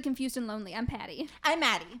Service for the Confused and Lonely. I'm Patty. I'm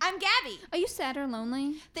Maddie. I'm Gabby. Are you sad or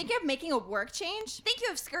lonely? Think you're making a work change? Think you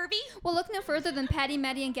have scurvy? Well, look no further than Patty,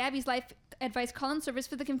 Maddie, and Gabby's Life Advice Call-in Service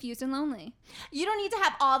for the Confused and Lonely. You don't need to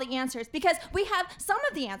have all the answers because we have some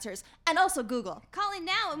of the answers and also Google. Call in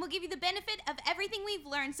now and we'll give you the benefit of everything we've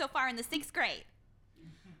learned so far in the 6th grade.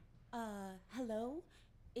 Hello?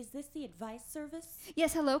 Is this the advice service?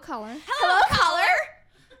 Yes, hello, caller. Hello, caller.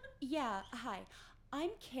 Yeah, hi.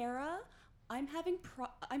 I'm Kara. I'm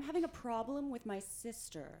having a problem with my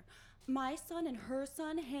sister. My son and her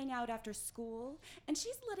son hang out after school, and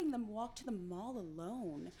she's letting them walk to the mall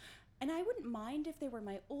alone. And I wouldn't mind if they were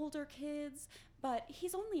my older kids, but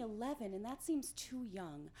he's only 11, and that seems too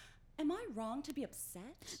young. Am I wrong to be upset?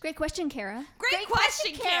 Great question, Kara. Great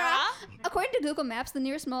question, Kara. According to Google Maps, the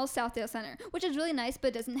nearest mall is Southdale Center, which is really nice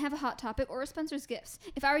but doesn't have a Hot Topic or a Spencer's Gifts.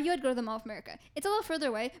 If I were you, I'd go to the Mall of America. It's a little further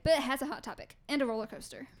away, but it has a Hot Topic and a roller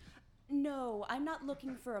coaster. No, I'm not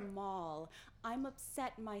looking for a mall. I'm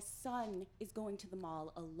upset my son is going to the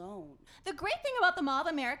mall alone. The great thing about the Mall of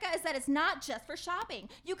America is that it's not just for shopping.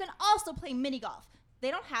 You can also play mini golf. They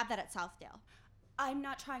don't have that at Southdale. I'm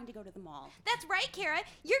not trying to go to the mall. That's right, Kara.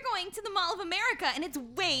 You're going to the Mall of America, and it's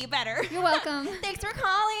way better. You're welcome. Thanks for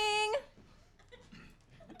calling.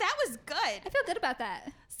 That was good. I feel good about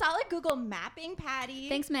that. Solid Google mapping, Patty.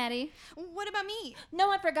 Thanks, Maddie. What about me? No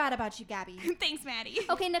one forgot about you, Gabby. Thanks, Maddie.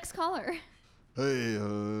 Okay, next caller. Hey,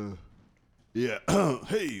 yeah.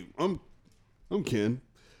 Hey, I'm Ken.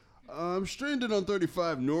 I'm stranded on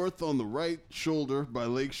 35 North on the right shoulder by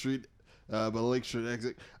Lake Street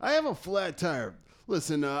exit. I have a flat tire.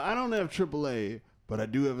 Listen, I don't have AAA, but I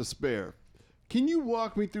do have a spare. Can you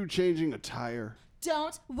walk me through changing a tire?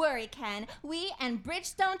 Don't worry, Ken. We and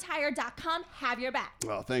BridgestoneTire.com have your back.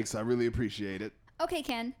 Well, thanks. I really appreciate it. Okay,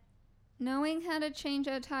 Ken. Knowing how to change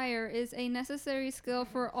a tire is a necessary skill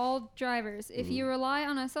for all drivers. If you rely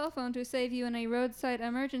on a cell phone to save you in a roadside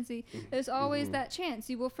emergency, there's always that chance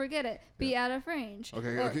you will forget it, be out of range.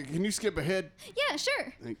 Okay, can you skip ahead? Yeah,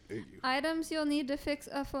 sure. Thank you. Items you'll need to fix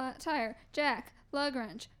a flat tire: jack, lug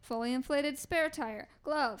wrench, fully inflated spare tire,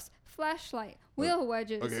 gloves, flashlight, wheel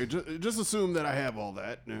wedges. Okay, just assume that I have all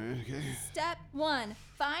that. Okay. Step 1,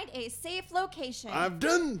 find a safe location. I've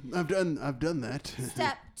done that.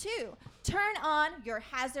 Step 2, turn on your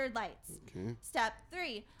hazard lights. Okay. Step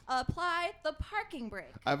 3, apply the parking brake.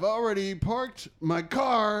 I've already parked my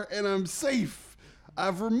car and I'm safe.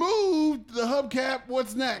 I've removed the hubcap.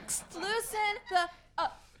 What's next? Loosen the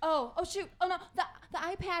oh shoot. Oh no, the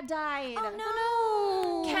iPad died.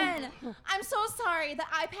 Oh, no. Ken, I'm so sorry. The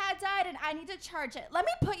iPad died and I need to charge it. Let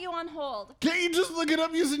me put you on hold. Can't you just look it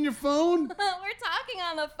up using your phone? We're talking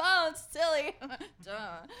on the phone, silly.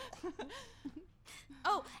 Duh.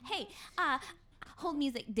 Oh, hey, hold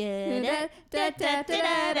music.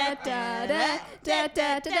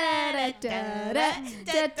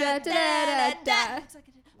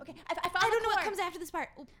 Okay, I found I don't the know what chord. comes after this part.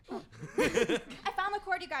 Oh. I found the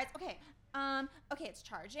chord, you guys. Okay, okay, it's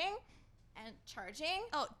charging and charging.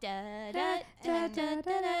 Oh, da da da da da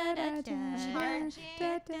da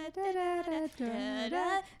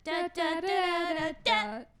da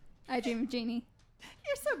da. I Dream of Jeannie.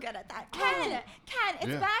 You're so good at that. Ken, it's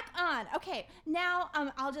Yeah. back on. Okay, now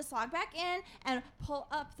I'll just log back in and pull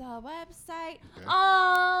up the website. Okay.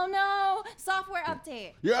 Oh no, software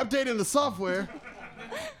update. You're updating the software.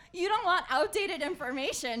 You don't want outdated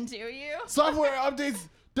information, do you? Software updates.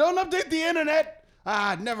 Don't update the internet.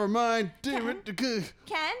 Ah, never mind. Damn it.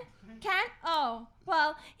 Ken? Oh,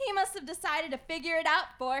 well, he must have decided to figure it out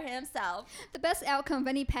for himself. The best outcome of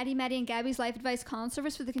any Patty, Maddie, and Gabby's life advice call-in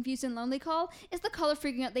service for the confused and lonely call is the caller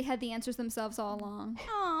figuring out they had the answers themselves all along.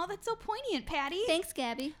 Oh, that's so poignant, Patty. Thanks,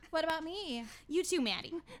 Gabby. What about me? You too,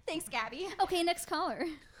 Maddie. Thanks, Gabby. Okay, next caller.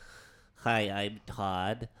 Hi, I'm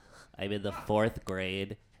Todd. I'm in the 4th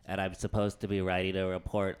grade, and I'm supposed to be writing a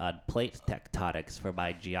report on plate tectonics for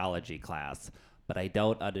my geology class, but I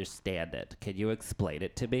don't understand it. Can you explain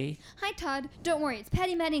it to me? Hi, Todd. Don't worry, it's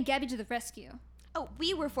Patty, Maddie, and Gabby to the rescue. Oh,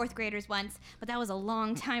 we were 4th graders once, but that was a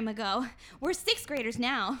long time ago. We're 6th graders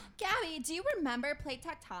now. Gabby, do you remember plate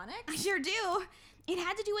tectonics? I sure do. It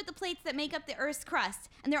had to do with the plates that make up the Earth's crust,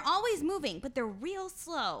 and they're always moving, but they're real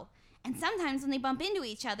slow. And sometimes when they bump into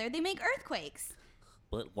each other, they make earthquakes.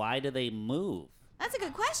 But why do they move? That's a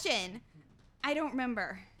good question. I don't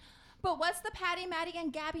remember. But what's the Patty, Maddie,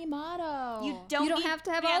 and Gabby motto? You You don't need- have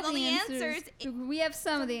to have we all the answers. We have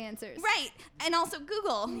some of the answers. Right, and also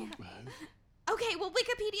Google. Okay, well,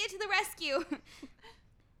 Wikipedia to the rescue.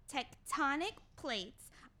 Tectonic plates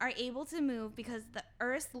are able to move because the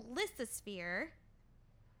Earth's lithosphere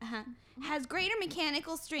has greater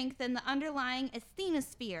mechanical strength than the underlying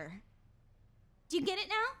asthenosphere. Do you get it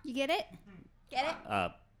now? You get it? Get it?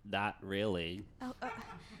 Not really.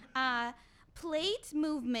 Plate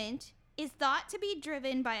movement is thought to be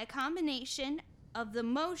driven by a combination of the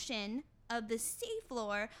motion of the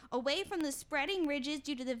seafloor away from the spreading ridges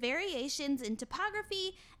due to the variations in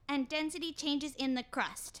topography and density changes in the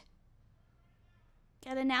crust.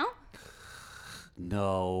 Get it now?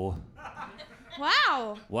 No.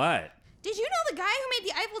 Wow. What? Did you know the guy who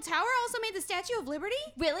made the Eiffel Tower also made the Statue of Liberty?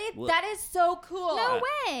 Really? Well- That is so cool. No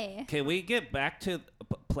way. Can we get back to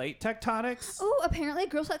plate tectonics? Oh, apparently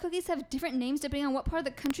Girl Scout cookies have different names depending on what part of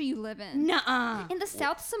the country you live in. Nuh-uh. In the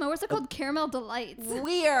South, Samoas are called Caramel Delights.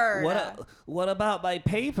 Weird. What about my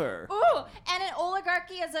paper? Ooh, and an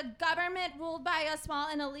oligarchy is a government ruled by a small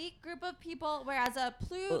and elite group of people, whereas a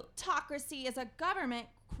plutocracy is a government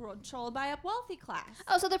controlled by a wealthy class.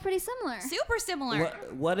 Oh, so they're pretty similar. Super similar.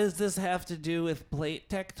 What does this have to do with plate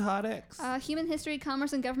tectonics? Human history,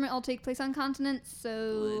 commerce, and government all take place on continents,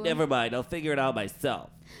 so... Never mind, I'll figure it out myself.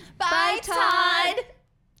 Bye, Todd.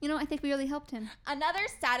 You know, I think we really helped him. Another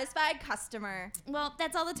satisfied customer. Well,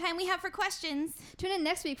 that's all the time we have for questions. Tune in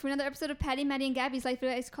next week for another episode of Patty, Maddie, and Gabby's Life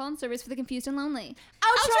Advice Call-In Service for the confused and lonely.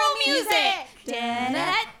 Outro music.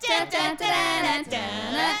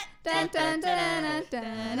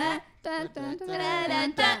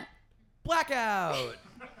 Blackout.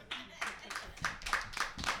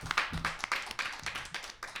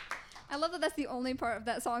 I love that that's the only part of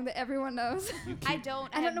that song that everyone knows. I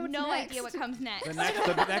don't know have what's no next. idea what comes next.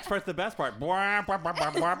 The next part's the best part.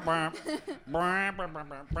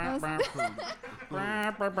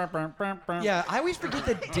 Yeah, I always forget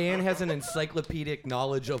that Dan has an encyclopedic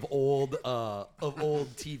knowledge of old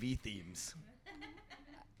TV themes.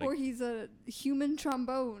 Or he's a human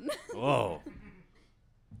trombone. Whoa.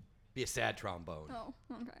 Be a sad trombone. Oh,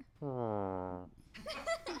 okay.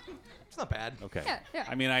 It's not bad. Okay. Yeah.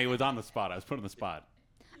 I mean, I was on the spot. I was put on the spot.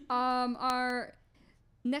 Our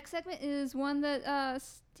next segment is one that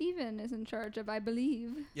Steven is in charge of, I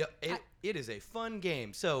believe. Yep, it is a fun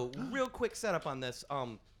game. So, real quick setup on this.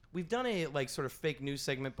 We've done a sort of fake news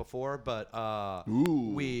segment before, but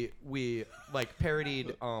we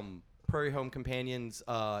parodied Prairie Home Companions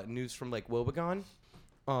news from Lake Wobegon.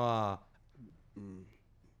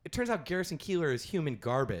 It turns out Garrison Keillor is human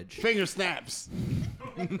garbage. Finger snaps.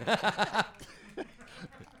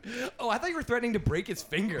 Oh, I thought you were threatening to break his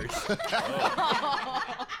fingers.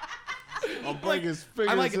 I'll break his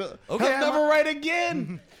fingers. I'm like, He'll okay, never write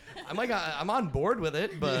again. I'm on board with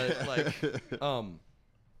it, but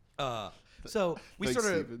so we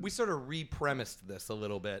Thanks, sort of re-premised this a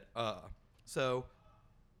little bit. So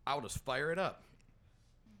I'll just fire it up.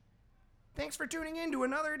 Thanks for tuning in to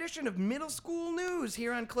another edition of Middle School News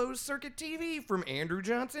here on Closed Circuit TV from Andrew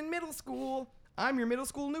Johnson Middle School. I'm your middle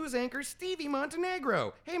school news anchor, Stevie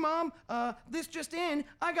Montenegro. Hey, Mom, this just in.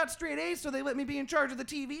 I got straight A's, so they let me be in charge of the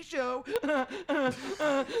TV show. We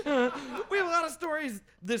have a lot of stories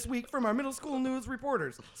this week from our middle school news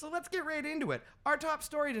reporters, so let's get right into it. Our top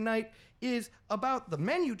story tonight is about the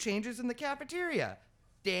menu changes in the cafeteria.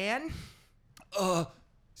 Dan?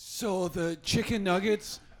 So the chicken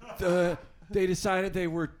nuggets, they decided they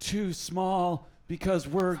were too small because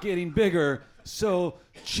we're getting bigger. So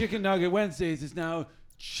Chicken Nugget Wednesdays is now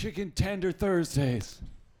Chicken Tender Thursdays.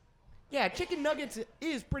 Yeah, chicken nuggets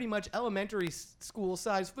is pretty much elementary school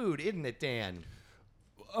size food, isn't it, Dan?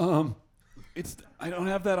 I don't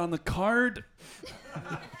have that on the card.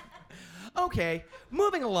 Okay,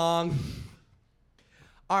 moving along.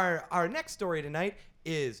 Our next story tonight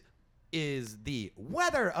is the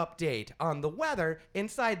weather update on the weather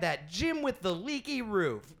inside that gym with the leaky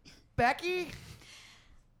roof. Becky?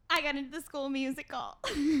 I got into the school musical.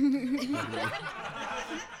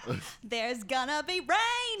 There's gonna be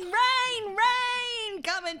rain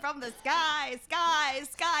coming from the sky.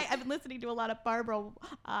 I've been listening to a lot of Barbara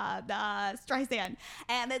Streisand,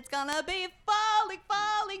 and it's gonna be falling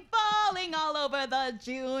all over the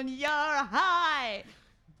junior high.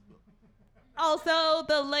 Also,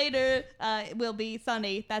 the later will be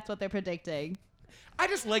sunny. That's what they're predicting. I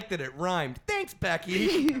just like that it rhymed. Thanks,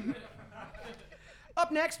 Becky. Up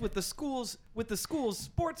next with the school's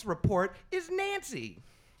sports report is Nancy.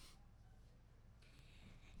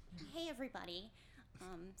 Hey, everybody.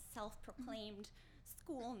 Self-proclaimed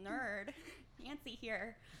school nerd, Nancy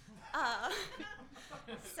here.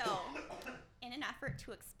 So, in an effort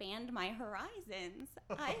to expand my horizons,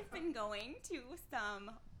 I've been going to some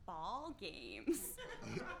ball games.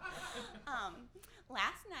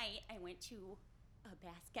 Last night, I went to a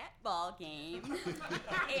basketball game, and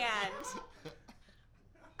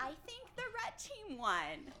I think the red team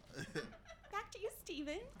won. Back to you,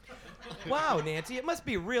 Steven. Wow, Nancy, it must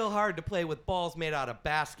be real hard to play with balls made out of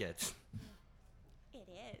baskets. It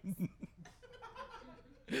is.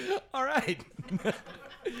 All right.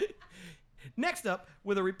 Next up,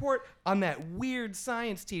 with a report on that weird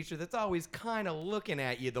science teacher that's always kind of looking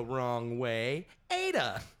at you the wrong way,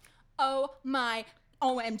 Ada. Oh my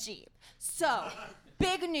OMG. So,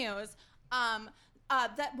 big news.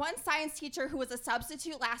 that one science teacher who was a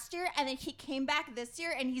substitute last year, and then he came back this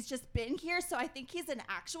year, and he's just been here, so I think he's an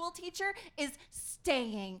actual teacher, is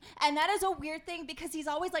staying. And that is a weird thing because he's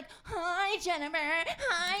always like, hi, Jennifer,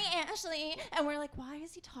 hi, Ashley. And we're like, why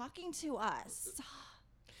is he talking to us?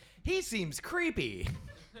 He seems creepy.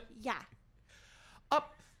 Yeah.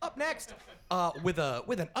 Up next, with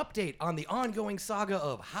an update on the ongoing saga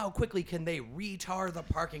of how quickly can they retar the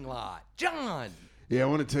parking lot. John! Yeah, I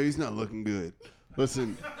want to tell you, he's not looking good.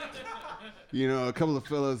 Listen, a couple of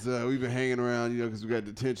fellas, we've been hanging around, because we got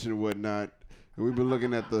detention and whatnot, and we've been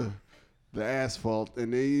looking at the asphalt,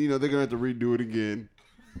 and they're going to have to redo it again.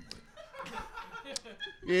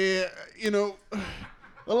 Yeah,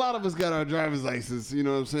 a lot of us got our driver's license, you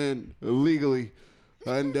know what I'm saying, legally.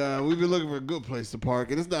 And we've been looking for a good place to park,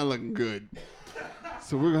 and it's not looking good.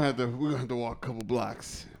 So we're gonna have to walk a couple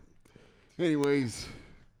blocks. Anyways,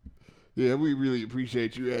 yeah, we really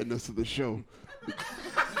appreciate you adding us to the show.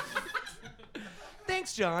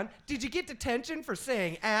 Thanks, John. Did you get detention for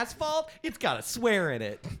saying asphalt? It's got a swear in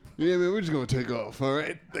it. Yeah, man, we're just gonna take off. All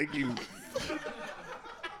right, thank you.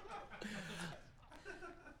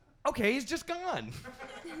 Okay, he's just gone.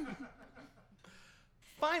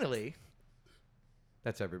 Finally.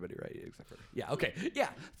 That's everybody, right? Except for okay. Yeah.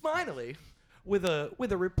 Finally, with a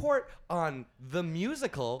report on the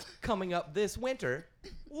musical coming up this winter,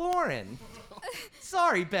 Lauren.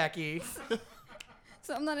 Sorry, Becky.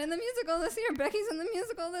 So I'm not in the musical this year. Becky's in the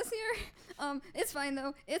musical this year. It's fine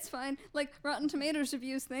though. It's fine. Like Rotten Tomatoes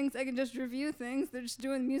reviews things. I can just review things. They're just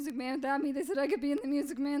doing Music Man without me. They said I could be in the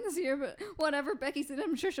Music Man this year, but whatever. Becky said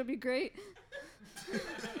I'm sure she'll be great.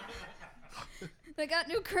 They got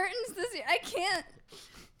new curtains this year. I can't.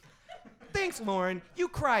 Thanks, Lauren. You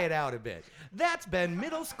cry it out a bit. That's been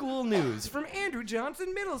middle school news from Andrew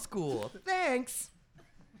Johnson Middle School. Thanks.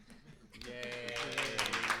 Yay.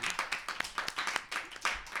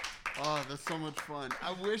 Oh, that's so much fun.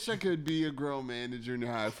 I wish I could be a girl man in junior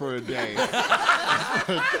high for a day.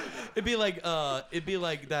 It'd be like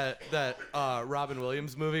that Robin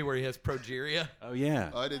Williams movie where he has progeria. Oh, yeah.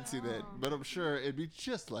 I didn't see that, but I'm sure it'd be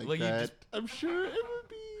just like Well, you that. just- I'm sure it would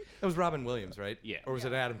be. That was Robin Williams, right? Yeah. Or was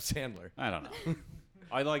it Adam Sandler? I don't know.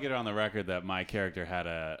 I'd like it on the record that my character had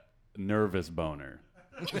a nervous boner.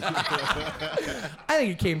 I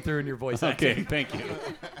think it came through in your voice. Okay, acting. thank you.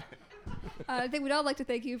 I think we'd all like to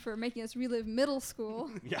thank you for making us relive middle school.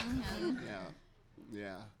 Yeah.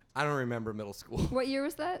 Yeah. I don't remember middle school. What year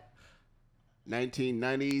was that?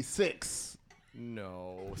 1996.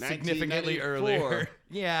 No, significantly 1994. earlier.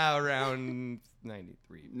 Yeah, around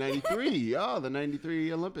 93. 93. Oh, the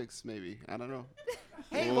 93 Olympics, maybe. I don't know.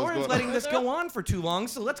 Hey, What was Lauren's going letting on? this go on for too long,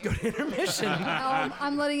 so let's go to intermission.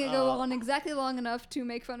 I'm letting it go on exactly long enough to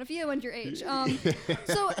make fun of you and your age.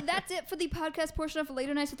 So that's it for the podcast portion of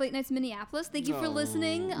Later Nights with Late Nights Minneapolis. Thank you for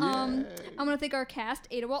listening. I want to thank our cast,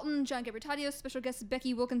 Ada Walton, John Gabritadio, special guests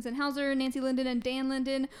Becky Wilkinson-Hauser, Nancy Linden, and Dan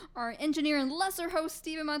Linden, our engineer and lesser host,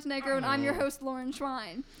 Steven Montenegro, and I'm your host, Lauren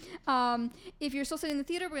Schwein. If you're still sitting in the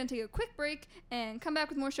theater, we're going to take a quick break and come back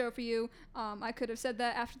with more show for you. I could have said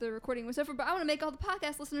that after the recording was over, but I want to make all the podcast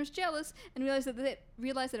listeners jealous and realize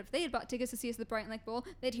that if they had bought tickets to see us at the Bryant Lake Bowl,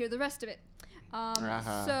 they'd hear the rest of it.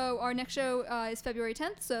 So our next show is February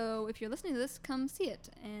 10th, so if you're listening to this, come see it,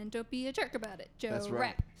 and don't be a jerk about it. Joe That's right.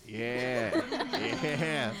 Rap. Yeah.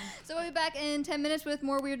 Yeah. So we'll be back in 10 minutes with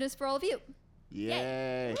more weirdness for all of you.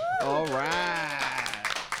 Yay. All right.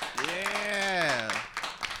 Yeah.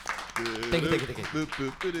 Thank you.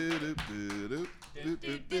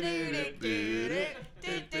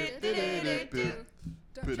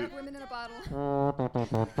 Don't chuck women in a bottle.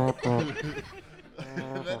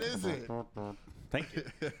 That is it. Thank you.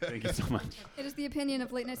 Thank you so much. It is the opinion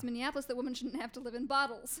of Late Nights Minneapolis that women shouldn't have to live in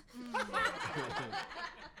bottles.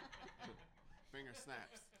 Finger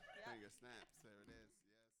snaps.